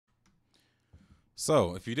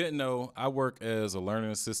So, if you didn't know, I work as a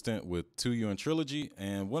learning assistant with 2U and Trilogy,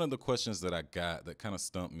 and one of the questions that I got that kind of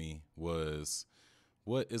stumped me was,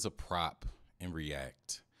 what is a prop in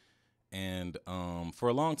React? And for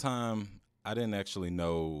a long time, I didn't actually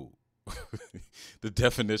know the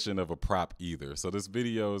definition of a prop either. So, this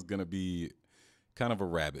video is going to be kind of a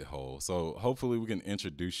rabbit hole. So hopefully we can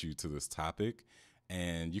introduce you to this topic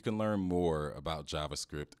and you can learn more about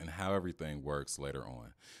JavaScript and how everything works later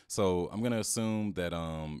on. So I'm going to assume that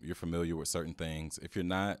you're familiar with certain things. If you're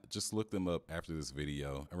not, just look them up after this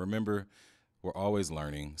video. And remember, we're always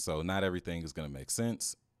learning. So not everything is going to make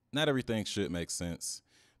sense. Not everything should make sense,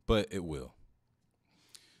 but it will.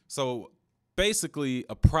 So basically,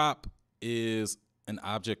 a prop is an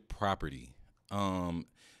object property.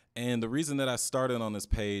 And the reason that I started on this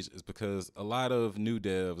page is because a lot of new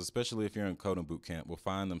devs, especially if you're in Coding Bootcamp, will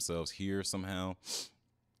find themselves here somehow.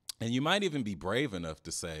 And you might even be brave enough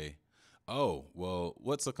to say, oh, well,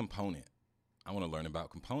 what's a component? I want to learn about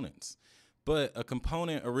components. But a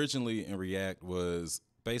component originally in React was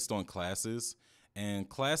based on classes, and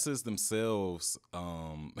classes themselves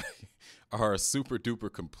are super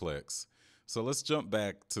duper complex. So let's jump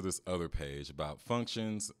back to this other page about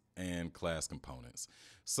functions and class components.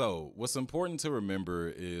 So what's important to remember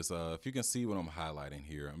is if you can see what I'm highlighting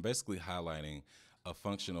here, I'm basically highlighting a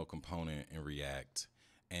functional component in React.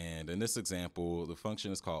 And in this example, the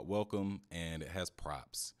function is called welcome and it has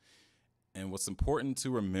props. And what's important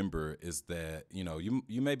to remember is that,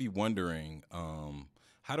 you may be wondering,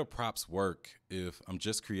 how do props work if I'm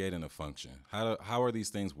just creating a function? How are these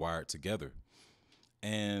things wired together?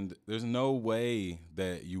 And there's no way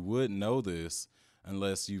that you would know this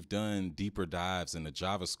unless you've done deeper dives into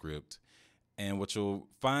JavaScript. And what you'll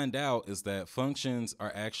find out is that functions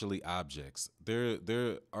are actually objects.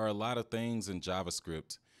 There are a lot of things in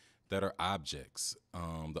JavaScript that are objects.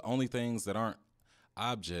 The only things that aren't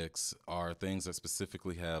objects are things that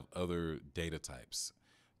specifically have other data types.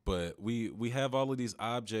 But we have all of these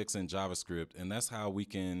objects in JavaScript, and that's how we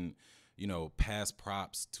can, pass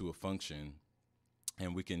props to a function,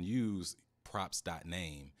 and we can use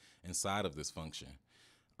props.name inside of this function.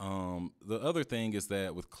 The other thing is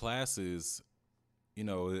that with classes,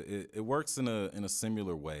 it works in a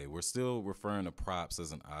similar way. We're still referring to props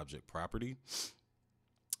as an object property.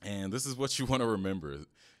 And this is what you want to remember.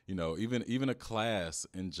 Even a class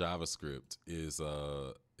in JavaScript is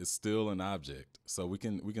still an object. So we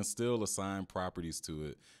can still assign properties to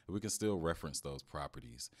it. We can still reference those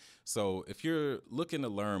properties. So if you're looking to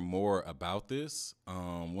learn more about this,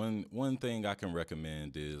 one thing I can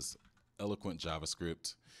recommend is Eloquent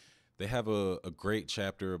JavaScript. They have a great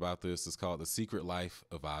chapter about this. It's called The Secret Life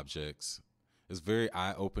of Objects. It's very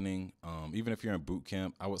eye-opening. Even if you're in boot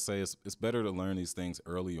camp, I would say it's better to learn these things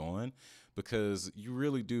early on because you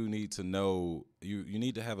really do need to know, you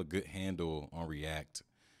need to have a good handle on React,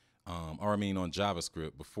 on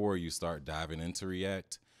JavaScript before you start diving into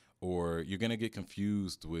React, or you're going to get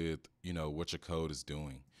confused with, what your code is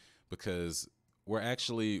doing because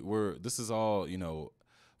this is all,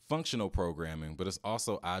 functional programming, but it's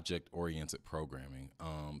also object-oriented programming.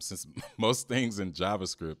 Since most things in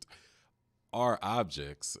JavaScript are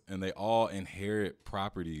objects and they all inherit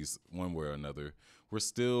properties one way or another, we're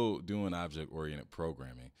still doing object-oriented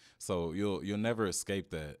programming. So you'll never escape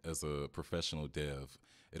that as a professional dev.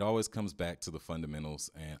 It always comes back to the fundamentals,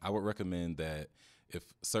 and I would recommend that if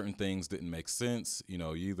certain things didn't make sense,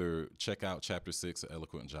 you either check out Chapter 6 of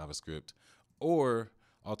Eloquent JavaScript, or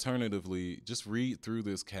alternatively, just read through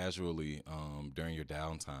this casually during your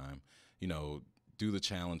downtime. Do the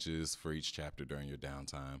challenges for each chapter during your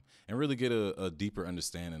downtime and really get a deeper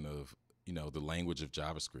understanding of, the language of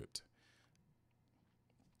JavaScript.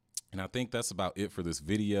 And I think that's about it for this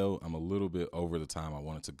video. I'm a little bit over the time I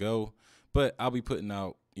wanted to go, but I'll be putting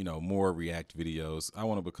out, more React videos. I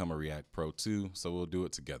want to become a React Pro too, so we'll do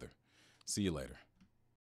it together. See you later.